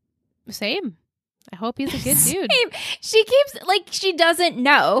dude. Same. I hope he's a good dude. Same. She keeps like she doesn't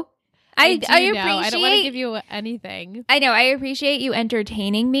know. I appreciate. I don't want to give you anything. I know. I appreciate you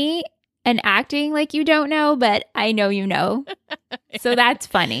entertaining me and acting like you don't know, but I know you know. So that's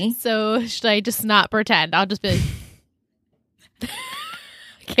funny. So should I just not pretend? I'll just be like,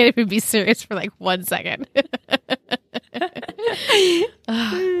 I can't even be serious for like 1 second. Okay,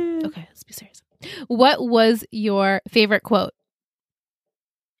 let's be serious. What was your favorite quote?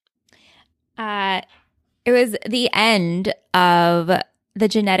 It was the end of the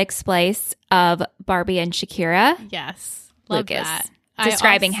genetic splice of Barbie and Shakira. Yes. Love Lucas that.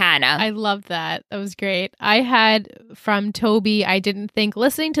 describing Hannah. I love that. That was great. I had from Toby, I didn't think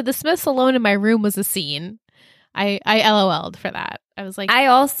listening to the Smiths alone in my room was a scene. I LOL'd for that. I was like, I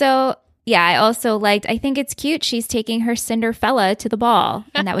also liked, I think it's cute. She's taking her Cinderfella to the ball.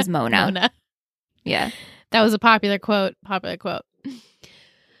 And that was Mona. Yeah. That was a popular quote.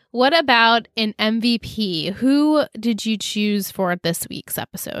 What about an MVP? Who did you choose for this week's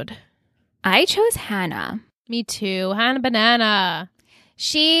episode? I chose Hannah. Me too. Hannah Banana.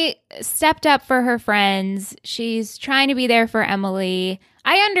 She stepped up for her friends. She's trying to be there for Emily.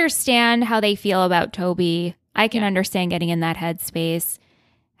 I understand how they feel about Toby. I can understand getting in that headspace.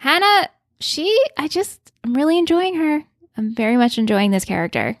 Hannah, I'm really enjoying her. I'm very much enjoying this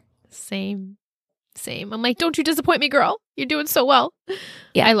character. Same. I'm like, don't you disappoint me, girl. You're doing so well.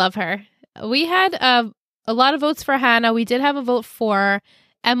 Yeah. I love her. We had a lot of votes for Hannah. We did have a vote for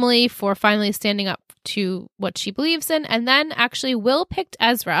Emily for finally standing up to what she believes in. And then actually Will picked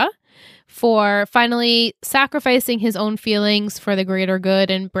Ezra for finally sacrificing his own feelings for the greater good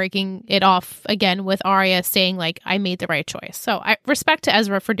and breaking it off again with Arya saying, like, I made the right choice. So I respect to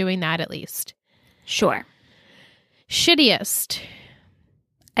Ezra for doing that at least. Sure. Shittiest.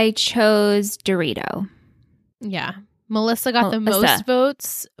 I chose Dorito. Yeah. Melissa got the most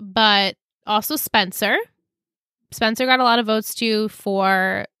votes, but also Spencer. Spencer got a lot of votes too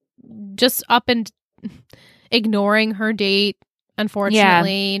for just up and ignoring her date,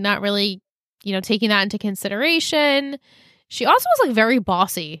 unfortunately. Not really, taking that into consideration. She also was like very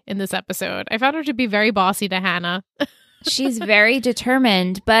bossy in this episode. I found her to be very bossy to Hannah. She's very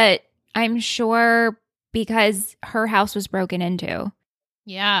determined, but I'm sure because her house was broken into.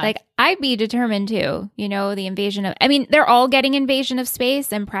 Yeah. Like, I'd be determined too. The invasion of, they're all getting invasion of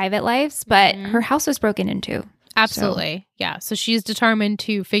space and private lives, but her house was broken into. Absolutely. So. Yeah. So she's determined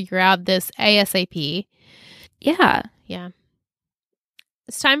to figure out this ASAP. Yeah. Yeah.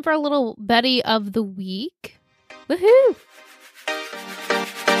 It's time for a little Betty of the Week. Woohoo.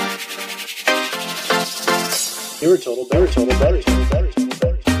 You're a total Betty. You're a total Betty.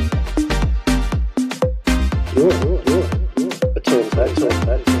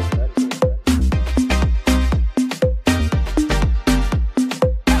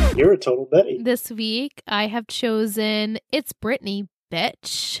 You're a total Betty. This week, I have chosen It's Brittany,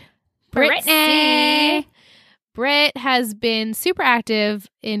 bitch. Brittany. Britt has been super active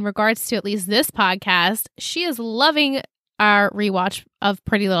in regards to at least this podcast. She is loving our rewatch of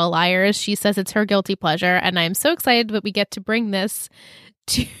Pretty Little Liars. She says it's her guilty pleasure, and I'm so excited that we get to bring this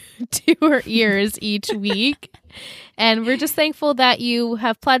to her ears each week. And we're just thankful that you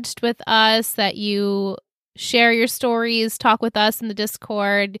have pledged with us, that you share your stories, talk with us in the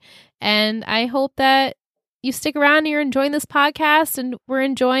Discord. And I hope that you stick around and you're enjoying this podcast, and we're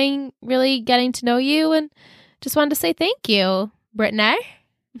enjoying really getting to know you. And just wanted to say thank you, Brittany.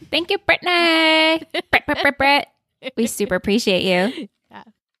 Thank you, Brittany. Brett. We super appreciate you. Yeah.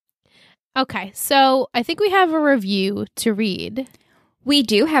 Okay, so I think we have a review to read. We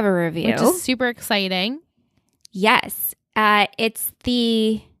do have a review. Which is super exciting. Yes. It's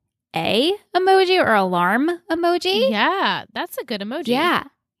the A emoji or alarm emoji. Yeah, that's a good emoji. Yeah.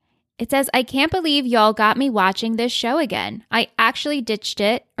 It says, I can't believe y'all got me watching this show again. I actually ditched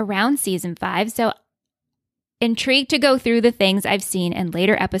it around season 5, so intrigued to go through the things I've seen in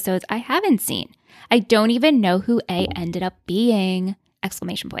later episodes I haven't seen. I don't even know who A ended up being! !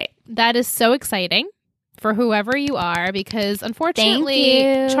 That is so exciting for whoever you are, because unfortunately,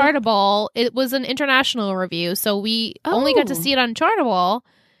 Thank you. Chartable, it was an international review, so we only got to see it on Chartable.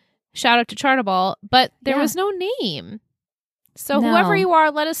 Shout out to Chartable, but there was no name. So whoever you are,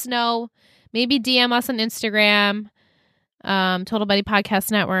 let us know. Maybe DM us on Instagram, Total Buddy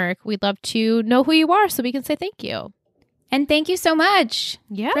Podcast Network. We'd love to know who you are so we can say thank you. And thank you so much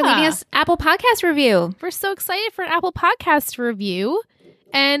for leaving us Apple Podcast review. We're so excited for an Apple Podcast review.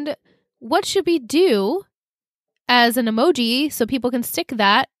 And what should we do as an emoji so people can stick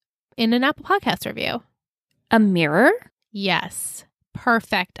that in an Apple Podcast review? A mirror? Yes.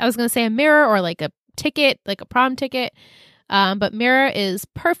 Perfect. I was going to say a mirror or like a ticket, like a prom ticket. But mirror is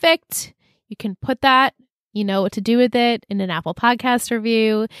perfect. You can put that, you know what to do with it, in an Apple Podcast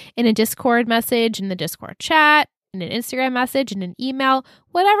review, in a Discord message, in the Discord chat, in an Instagram message, in an email,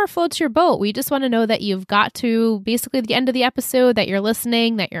 whatever floats your boat. We just want to know that you've got to basically the end of the episode, that you're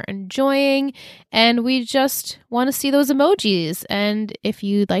listening, that you're enjoying, and we just want to see those emojis. And if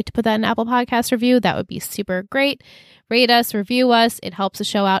you'd like to put that in an Apple Podcast review, that would be super great. Rate us, review us. It helps the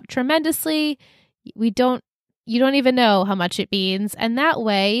show out tremendously. You don't even know how much it means. And that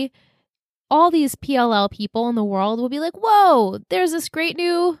way, all these PLL people in the world will be like, whoa, there's this great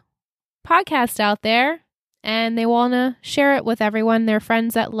new podcast out there. And they want to share it with everyone, their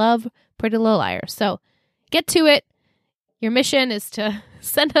friends that love Pretty Little Liars. So get to it. Your mission is to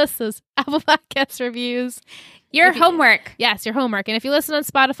send us those Apple Podcast reviews. Your homework. Yes, your homework. And if you listen on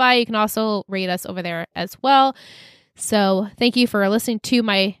Spotify, you can also rate us over there as well. So thank you for listening to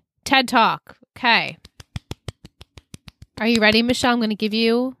my TED Talk. Okay. Are you ready, Michelle? I'm going to give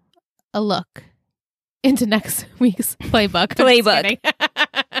you a look into next week's playbook.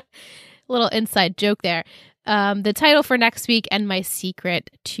 Little inside joke there. The title for next week, and my secret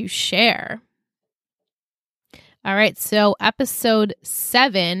to share. All right, so episode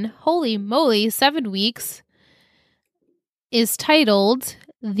 7, holy moly, 7 weeks, is titled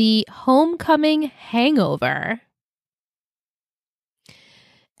The Homecoming Hangover.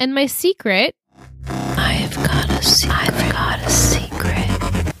 And my secret... I've got a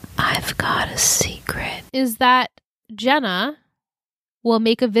secret. Is that Jenna will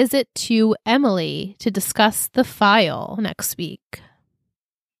make a visit to Emily to discuss the file next week.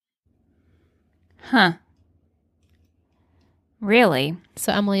 Huh. Really?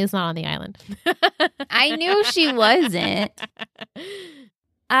 So Emily is not on the island. I knew she wasn't.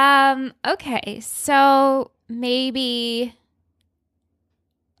 Okay, so maybe...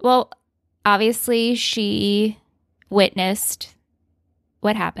 Well, obviously she witnessed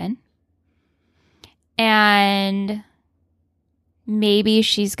what happened. And maybe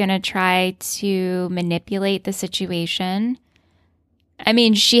she's going to try to manipulate the situation. I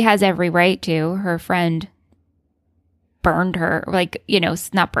mean, she has every right to. Her friend burned her, like, you know,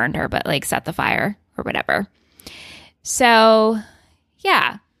 not burned her, but like set the fire or whatever. So,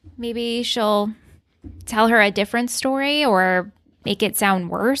 yeah, maybe she'll tell her a different story or make it sound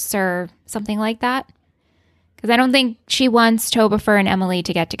worse or something like that. Because I don't think she wants Topher and Emily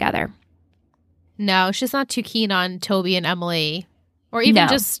to get together. No, she's not too keen on Toby and Emily, or even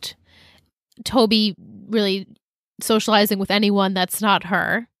just Toby really socializing with anyone that's not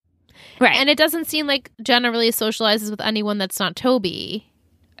her. Right. And it doesn't seem like Jenna really socializes with anyone that's not Toby.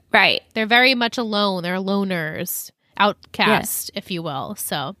 Right. They're very much alone. They're loners, outcasts, if you will.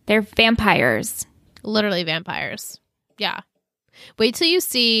 So they're vampires. Literally vampires. Yeah. Wait till you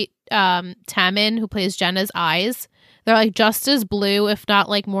see Tammin, who plays Jenna's eyes. They're like just as blue, if not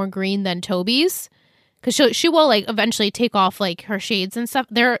like more green than Toby's. Because she will like eventually take off like her shades and stuff.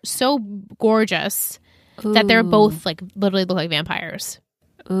 They're so gorgeous that they're both like literally look like vampires.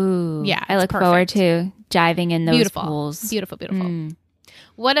 Ooh. Yeah. I look forward to diving in those pools. Beautiful.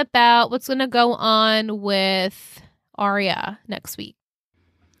 What about what's going to go on with Arya next week?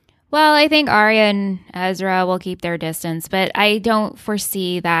 Well, I think Arya and Ezra will keep their distance, but I don't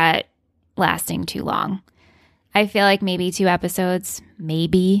foresee that lasting too long. I feel like maybe 2 episodes,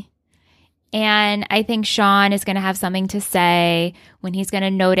 maybe. And I think Sean is going to have something to say when he's going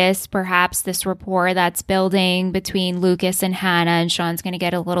to notice perhaps this rapport that's building between Lucas and Hannah, and Sean's going to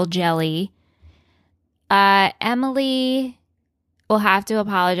get a little jelly. Emily will have to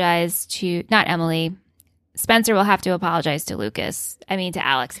apologize to, not Emily, Spencer will have to apologize to Lucas. I mean, to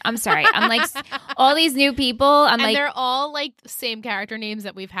Alex. I'm sorry. I'm like, all these new people. And they're all like the same character names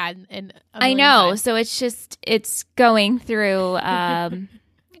that we've had in I know. Times. So it's going through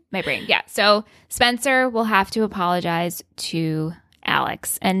my brain. Yeah. So Spencer will have to apologize to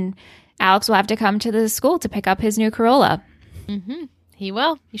Alex. And Alex will have to come to the school to pick up his new Corolla. Mm-hmm. He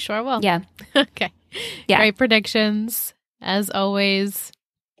will. He sure will. Yeah. Okay. Yeah. Great predictions, as always.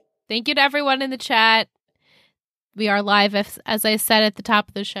 Thank you to everyone in the chat. We are live, as I said at the top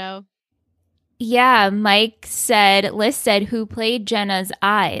of the show. Yeah, Liz said, who played Jenna's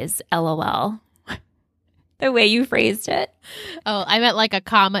eyes, LOL. The way you phrased it. Oh, I meant like a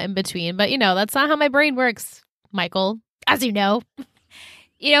comma in between. But, that's not how my brain works, Michael, as you know.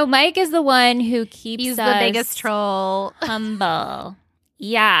 Mike is the one who keeps He's us the biggest troll. Humble.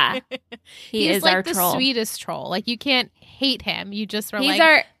 Yeah. He's like our the troll. Sweetest troll. Like, you can't hate him. You just were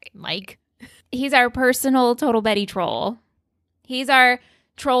Mike. He's our personal Total Betty troll. He's our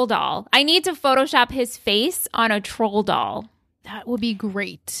troll doll. I need to Photoshop his face on a troll doll. That would be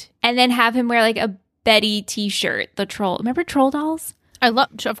great. And then have him wear like a Betty t-shirt, the troll. Remember troll dolls?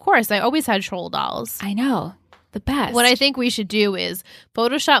 Of course. I always had troll dolls. I know. The best. What I think we should do is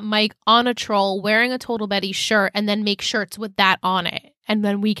Photoshop Mike on a troll wearing a Total Betty shirt and then make shirts with that on it. And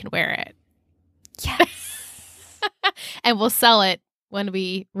then we can wear it. Yes. And we'll sell it when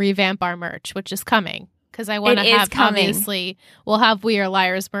we revamp our merch, which is coming. Because I want to have, obviously, we'll have We Are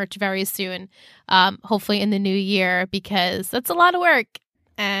Liars merch very soon. Hopefully in the new year, because that's a lot of work.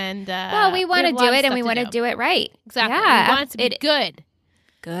 And well, we want to do it and we want to do it right. Exactly. Yeah. We want it to be good.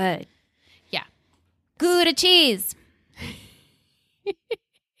 Good. Yeah. Gouda cheese.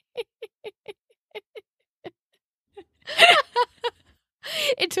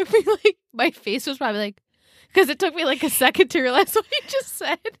 It took me my face was probably because it took me a second to realize what you just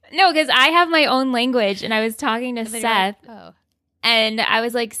said. No, because I have my own language and I was talking to Seth. And I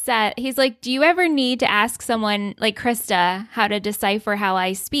was like, Seth, he's like, do you ever need to ask someone like Krista how to decipher how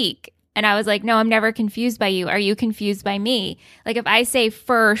I speak? And I was like, no, I'm never confused by you. Are you confused by me? Like if I say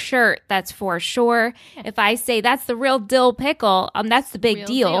fur shirt, that's for sure. If I say that's the real dill pickle, that's the big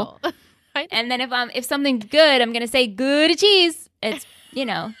deal. And then if something's good, I'm going to say Gouda cheese. It's,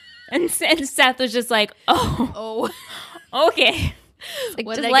 And Seth was just like, oh, okay. Like,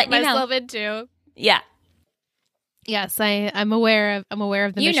 what did I get myself into? Yeah. Yes, I'm aware of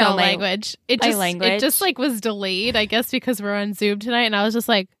the Michelle language. It just was delayed, I guess, because we're on Zoom tonight, and I was just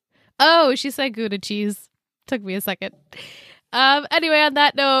like, oh, she said Gouda cheese. Took me a second. Anyway, on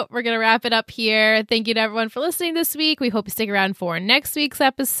that note, we're gonna wrap it up here. Thank you to everyone for listening this week. We hope you stick around for next week's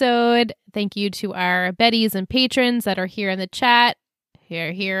episode. Thank you to our Betties and patrons that are here in the chat,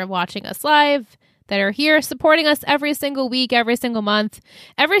 here watching us live, that are here supporting us every single week, every single month,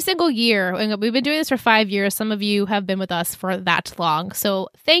 every single year. And we've been doing this for 5 years. Some of you have been with us for that long. So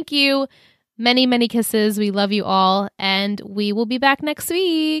thank you. Many, many kisses. We love you all. And we will be back next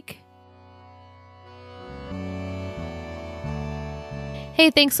week. Hey,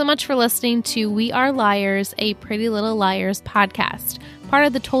 thanks so much for listening to We Are Liars, a Pretty Little Liars podcast, part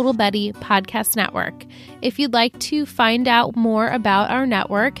of the Total Betty Podcast Network. If you'd like to find out more about our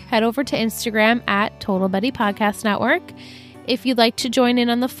network, head over to Instagram at Total Betty Podcast Network. If you'd like to join in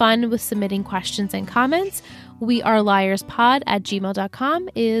on the fun with submitting questions and comments, weareliarspod@gmail.com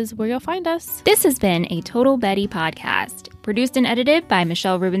is where you'll find us. This has been a Total Betty podcast, produced and edited by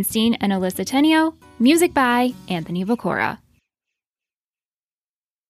Michelle Rubenstein and Alyssa Tenio, music by Anthony Vocora.